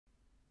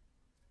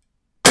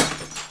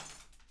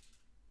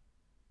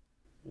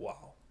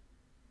Wow.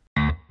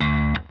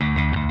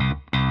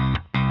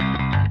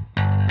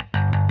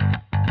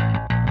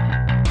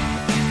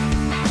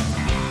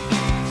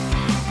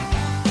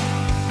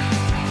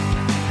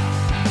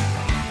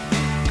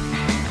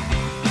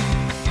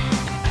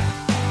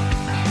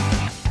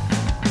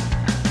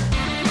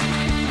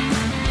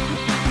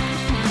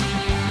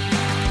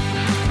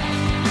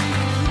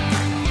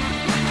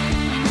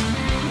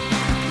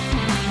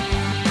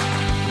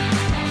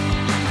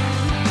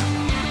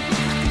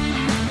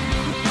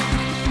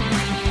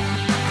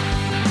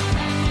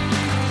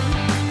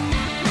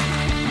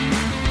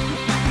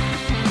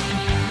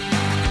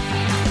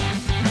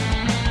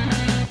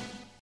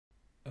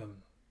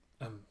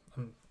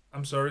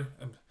 I'm sorry.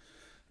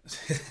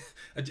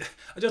 I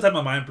just had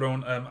my mind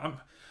blown.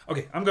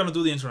 I'm gonna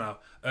do the intro now.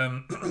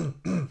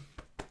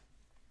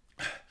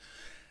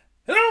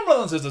 Hello,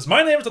 brothers and sisters.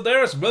 My name is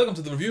Daidarius, and welcome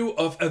to the review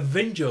of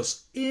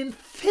Avengers: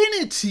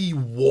 Infinity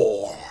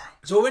War.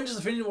 So, Avengers: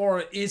 Infinity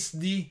War is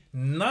the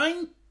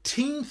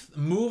 19th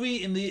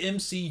movie in the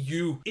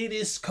MCU. It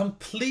is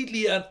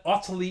completely and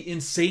utterly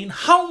insane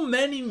how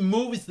many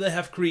movies they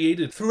have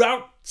created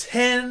throughout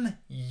 10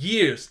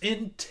 years.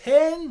 In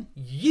 10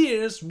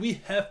 years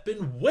we have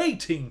been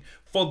waiting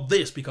for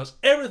this because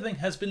everything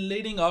has been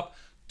leading up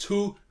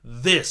to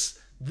this.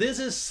 This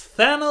is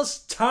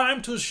Thanos'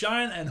 time to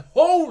shine, and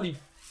holy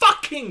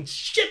fucking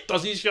shit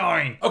does he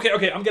shine!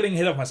 Okay, I'm getting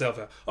ahead of myself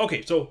here.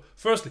 Okay, so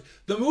firstly,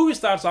 the movie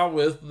starts out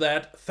with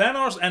that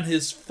Thanos and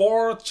his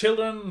 4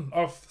 children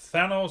of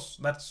Thanos,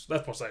 that's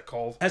what they're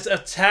called, has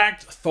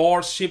attacked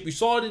Thor's ship. We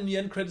saw it in the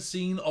end credit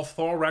scene of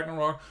Thor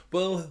Ragnarok.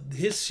 Well,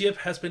 his ship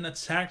has been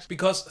attacked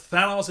because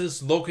Thanos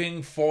is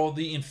looking for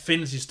the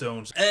Infinity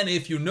Stones. And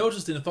if you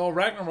noticed in Thor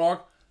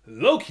Ragnarok,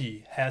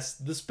 Loki has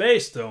the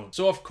Space Stone.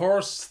 So of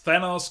course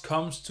Thanos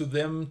comes to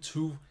them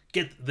to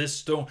get this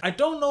stone. I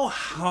don't know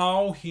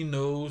how he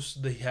knows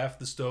they have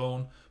the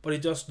stone, but he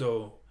just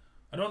knows.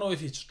 I don't know if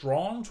he's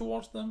drawn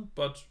towards them,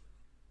 but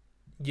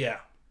yeah.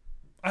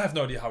 I have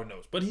no idea how he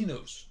knows, but he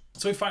knows.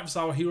 So he finds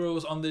our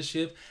heroes on this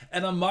ship,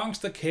 and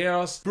amongst the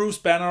chaos, Bruce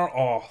Banner,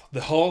 or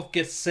the Hulk,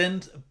 gets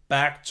sent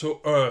back to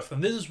Earth.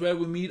 And this is where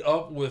we meet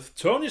up with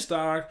Tony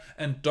Stark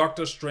and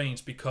Doctor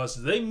Strange,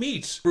 because they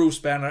meet Bruce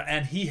Banner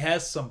and he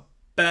has some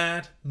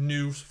bad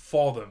news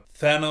for them.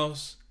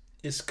 Thanos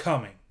is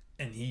coming,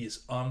 and he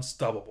is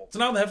unstoppable. So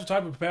now they have to try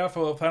to prepare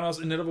for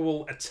Thanos'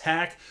 inevitable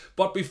attack,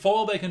 but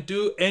before they can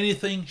do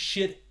anything,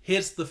 shit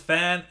hits the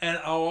fan and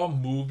our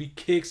movie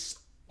kicks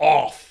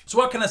off. So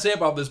what can I say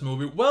about this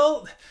movie?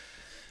 Well,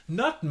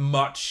 not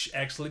much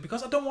actually,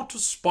 because I don't want to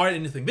spoil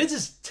anything. This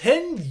is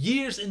 10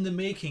 years in the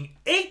making,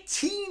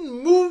 18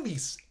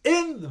 movies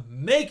in the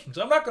making,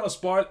 so I'm not gonna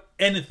spoil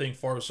anything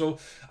for you. So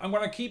I'm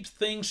gonna keep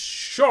things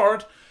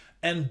short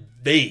and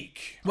vague.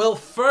 Well,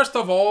 first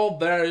of all,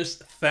 there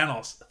is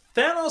Thanos.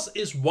 Thanos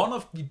is one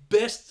of the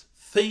best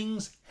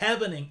things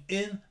happening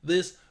in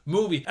this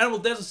movie, and I will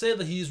dare to say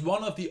that he is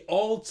one of the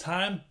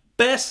all-time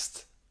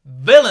best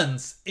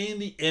villains in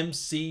the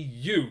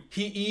MCU.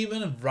 He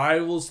even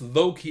rivals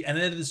Loki, and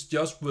it is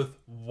just with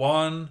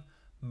one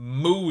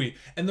movie.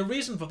 And the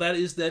reason for that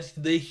is that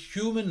they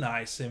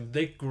humanize him.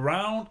 They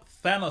ground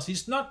Thanos.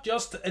 He's not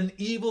just an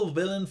evil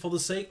villain for the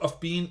sake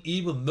of being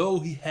evil. No,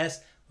 he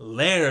has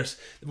layers,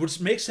 which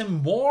makes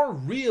him more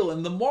real,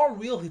 and the more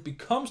real he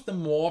becomes, the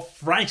more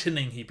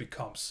frightening he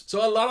becomes.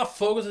 So a lot of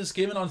focus is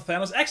given on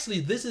Thanos. Actually,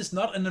 this is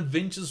not an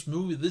Avengers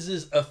movie, this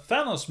is a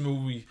Thanos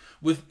movie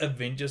with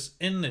Avengers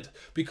in it,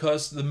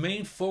 because the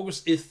main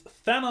focus is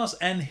Thanos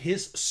and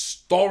his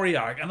story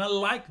arc, and I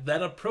like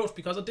that approach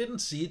because I didn't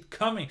see it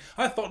coming.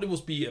 I thought it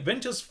would be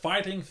Avengers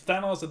fighting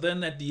Thanos, and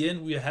then at the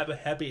end we have a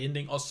happy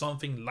ending or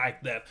something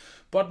like that.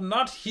 But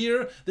not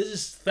here. This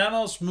is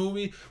Thanos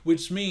movie,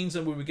 which means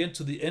that when we get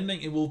to the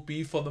ending, it will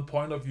be from the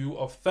point of view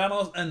of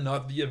Thanos and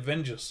not the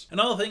Avengers.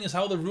 Another thing is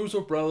how the Russo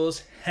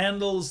brothers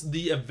handles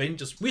the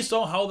Avengers. We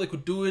saw how they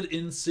could do it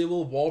in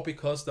Civil War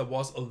because there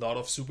was a lot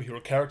of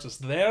superhero characters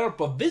there,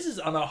 but this is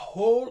on a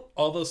whole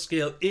other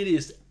scale. It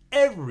is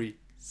every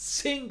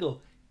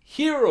single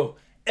hero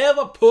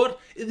ever put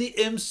in the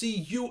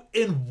MCU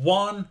in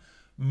one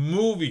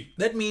movie.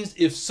 That means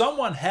if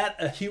someone had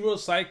a hero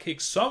sidekick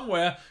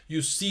somewhere,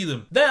 you see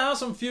them. There are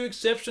some few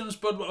exceptions,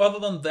 but other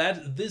than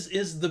that, this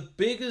is the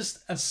biggest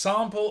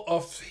ensemble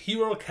of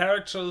hero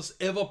characters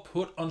ever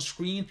put on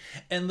screen,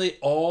 and they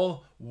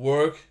all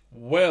work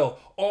well,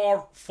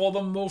 or for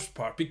the most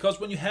part, because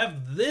when you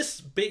have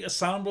this big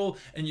ensemble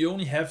and you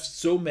only have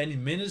so many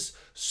minutes,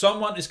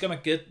 someone is gonna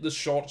get the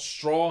short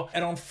straw,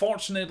 and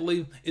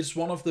unfortunately it's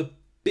one of the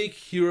big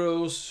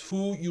heroes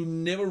who you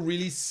never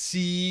really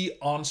see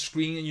on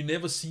screen, and you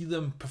never see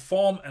them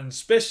perform and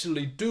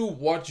especially do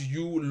what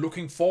you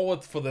looking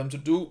forward for them to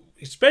do,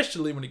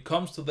 especially when it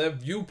comes to their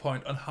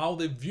viewpoint on how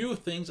they view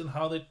things and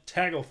how they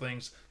tackle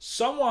things.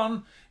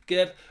 Someone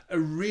get a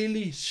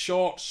really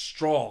short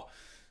straw,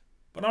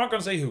 but I'm not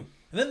gonna say who.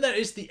 And then there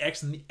is the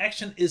action. The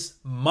action is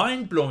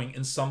mind-blowing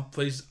in some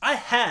places. I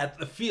had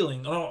a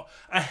feeling, or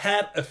I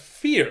had a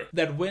fear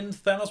that when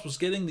Thanos was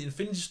getting the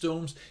Infinity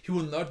Stones, he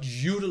will not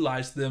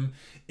utilize them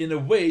in a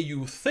way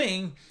you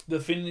think the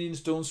Infinity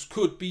Stones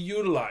could be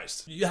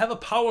utilized. You have a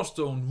Power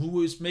Stone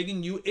who is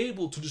making you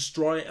able to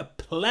destroy a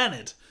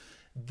planet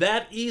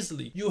that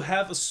easily. You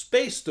have a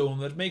Space Stone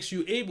that makes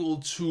you able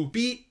to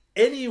be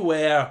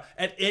anywhere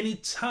at any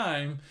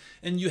time,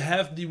 and you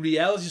have the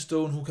Reality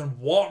Stone who can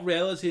warp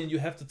reality, and you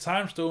have the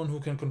Time Stone who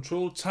can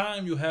control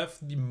time. You have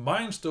the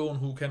Mind Stone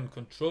who can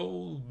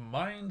control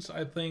minds,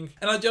 I think.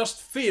 And I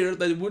just feared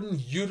that it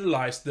wouldn't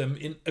utilize them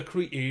in a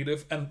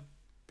creative and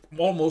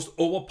almost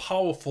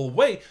overpowerful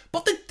way,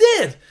 but they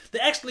did. They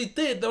actually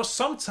did. There were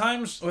some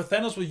times where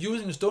Thanos was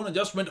using the stone and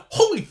just went,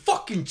 holy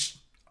fucking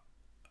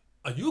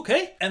are you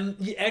okay? And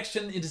the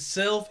action in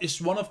itself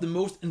is one of the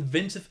most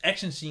inventive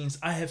action scenes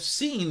I have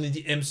seen in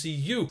the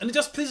MCU. And it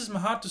just pleases my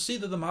heart to see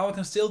that the Marvel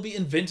can still be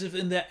inventive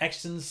in their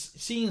action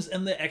scenes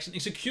and their action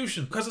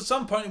execution. Because at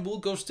some point it will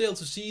go stale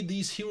to see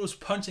these heroes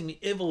punching the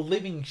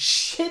ever-living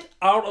shit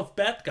out of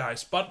bad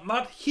guys. But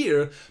not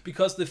here,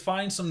 because they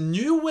find some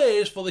new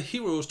ways for the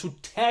heroes to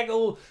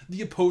tackle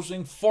the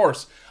opposing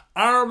force.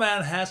 Iron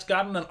Man has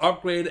gotten an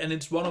upgrade, and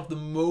it's one of the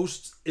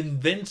most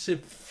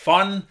inventive,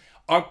 fun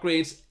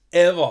upgrades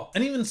ever.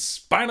 And even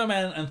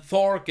Spider-Man and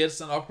Thor gets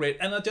an upgrade,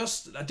 and I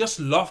just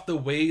love the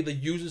way they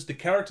uses the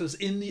characters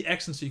in the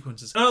action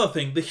sequences. Another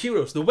thing, the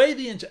heroes, the way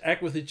they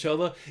interact with each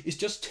other is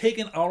just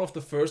taken out of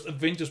the first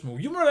Avengers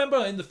movie. You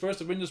remember in the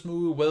first Avengers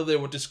movie where they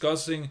were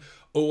discussing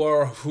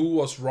over who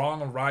was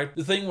wrong or right?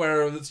 The thing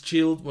where the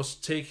Shield was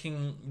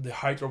taking the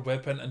Hydra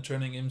weapon and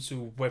turning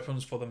into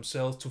weapons for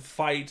themselves to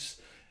fight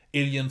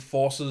alien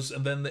forces,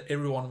 and then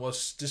everyone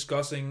was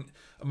discussing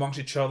amongst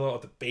each other or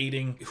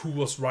debating who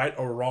was right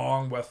or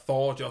wrong, where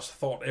Thor just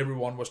thought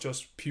everyone was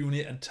just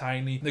puny and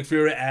tiny. Nick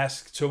Fury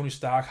asked Tony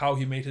Stark how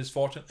he made his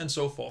fortune, and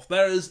so forth.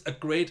 There is a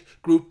great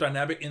group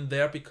dynamic in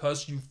there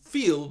because you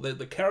feel that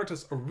the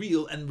characters are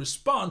real and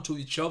respond to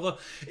each other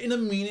in a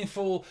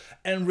meaningful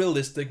and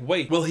realistic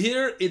way. Well,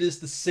 here it is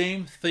the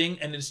same thing,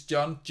 and it's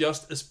done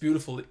just as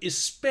beautiful.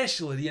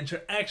 Especially the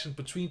interaction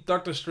between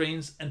Doctor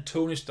Strange and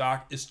Tony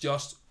Stark is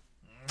just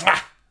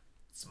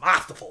it's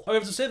masterful.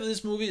 However, to say that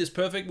this movie is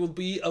perfect will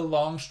be a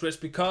long stretch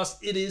because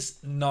it is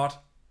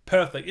not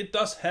perfect. It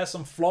does have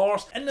some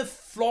flaws, and the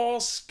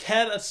flaws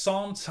can at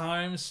some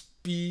times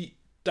be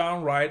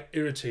downright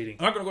irritating.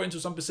 I'm not going to go into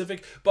some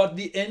specific, but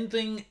the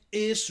ending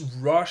is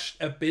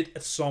rushed a bit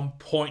at some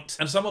point,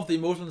 and some of the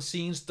emotional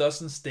scenes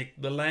doesn't stick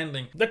the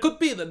landing. That could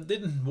be that it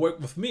didn't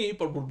work with me,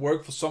 but would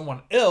work for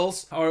someone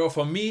else. However,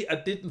 for me, I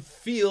didn't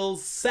feel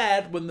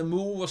sad when the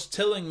movie was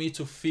telling me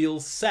to feel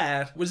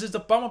sad, which is a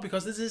bummer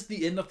because this is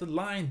the end of the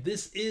line.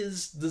 This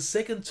is the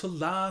second to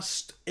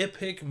last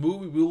epic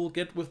movie we will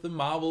get with the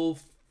Marvel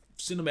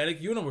Cinematic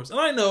Universe. And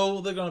I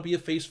know they're going to be a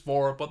phase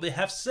 4, but they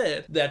have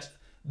said that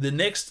the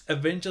next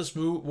Avengers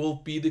movie will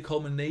be the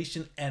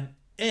culmination and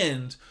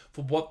end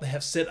for what they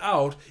have set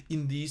out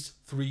in these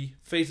 3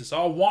 phases.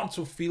 I want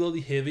to feel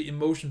the heavy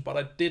emotion, but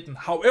I didn't.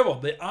 However,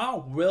 they are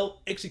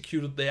well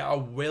executed, they are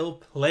well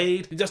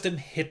played, it just didn't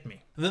hit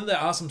me. And then there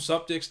are some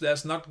subjects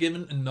that's not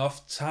given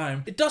enough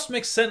time. It does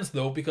make sense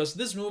though, because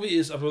this movie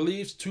is, I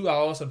believe, 2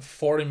 hours and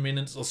 40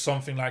 minutes or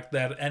something like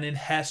that, and it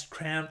has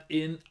crammed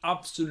in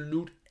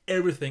absolute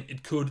everything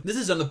it could. This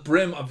is on the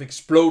brim of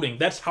exploding.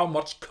 That's how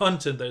much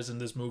content there is in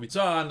this movie.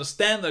 So I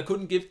understand that I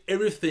couldn't give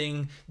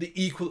everything the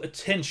equal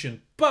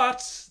attention.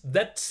 But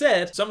that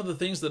said, some of the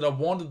things that I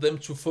wanted them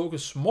to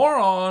focus more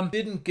on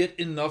didn't get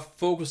enough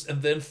focus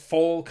and then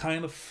fall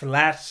kind of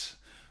flat,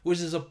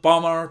 which is a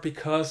bummer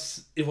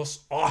because it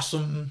was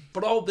awesome.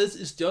 But all this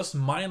is just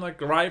minor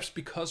gripes,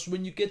 because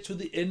when you get to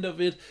the end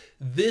of it,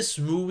 this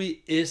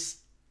movie is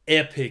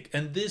epic,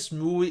 and this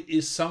movie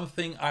is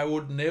something I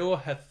would never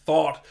have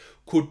thought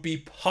could be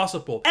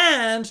possible.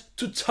 And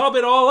to top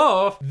it all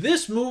off,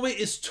 this movie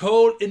is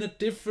told in a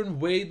different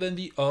way than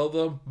the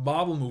other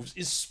Marvel movies,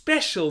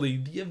 especially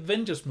the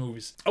Avengers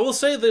movies. I will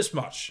say this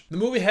much: the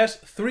movie has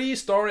 3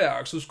 story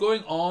arcs who's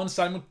going on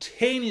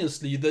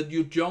simultaneously, that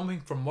you're jumping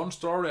from one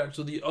story arc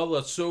to the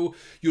other, so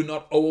you're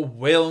not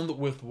overwhelmed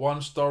with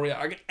one story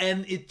arc,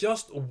 and it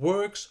just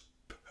works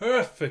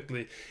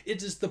perfectly.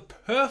 It is the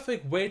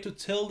perfect way to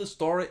tell the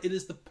story. It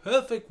is the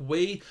perfect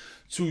way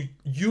to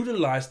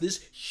utilize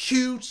this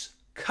huge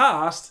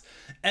cast,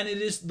 and it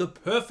is the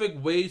perfect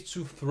way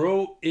to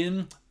throw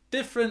in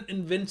different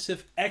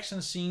inventive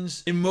action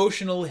scenes,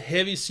 emotional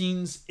heavy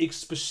scenes,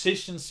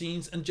 exposition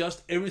scenes, and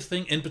just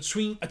everything in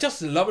between. I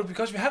just love it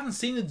because we haven't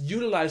seen it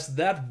utilized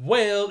that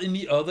well in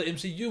the other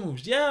MCU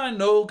movies. Yeah, I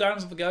know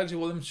Guardians of the Galaxy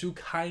Volume 2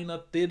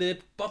 kinda did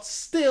it, but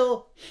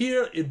still,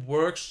 here it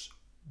works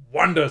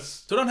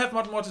wonders. So I don't have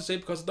much more to say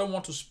because I don't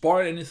want to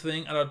spoil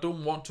anything and I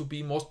don't want to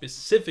be more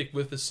specific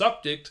with the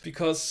subject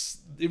because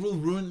it will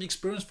ruin the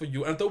experience for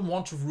you. And I don't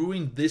want to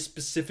ruin this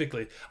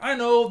specifically. I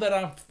know that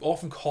I'm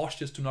often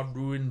cautious to not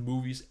ruin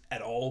movies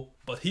at all,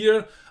 but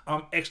here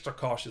I'm extra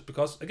cautious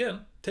because,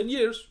 again, 10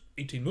 years,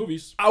 18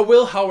 movies. I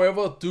will,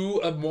 however,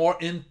 do a more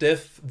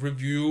in-depth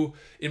review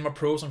in my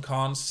pros and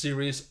cons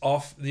series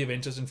of the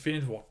Avengers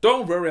Infinity War.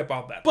 Don't worry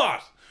about that.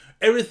 But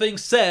everything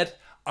said,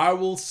 I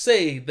will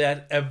say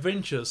that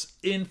Avengers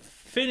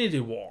Infinity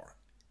War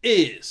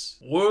is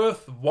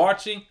worth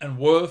watching and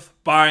worth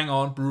buying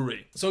on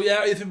Blu-ray. So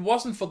yeah, if it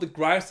wasn't for the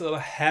gripes that I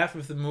have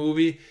with the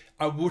movie,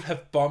 I would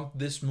have bumped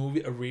this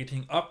movie a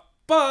rating up.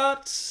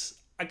 But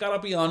I gotta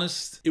be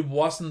honest, it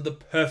wasn't the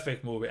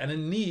perfect movie and it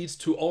needs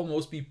to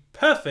almost be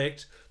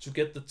perfect to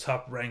get the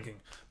top ranking.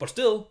 But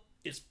still,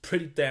 it's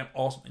pretty damn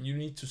awesome and you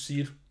need to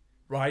see it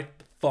right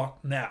the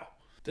fuck now.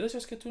 Did I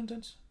just get too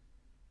intense?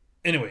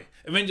 Anyway,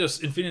 Avengers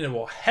Infinity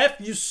War. Have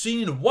you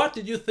seen it? What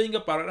did you think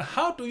about it? And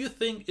how do you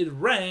think it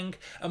ranked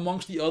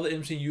amongst the other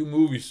MCU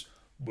movies?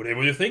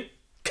 Whatever you think,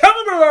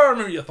 comment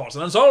below your thoughts.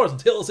 And as always,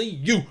 until I see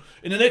you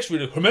in the next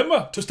video,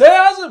 remember to stay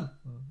awesome.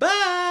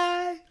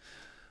 Bye!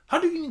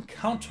 How do you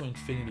encounter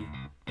Infinity?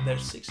 And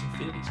there's 6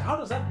 Infinities. How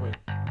does that work?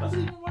 Does it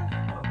even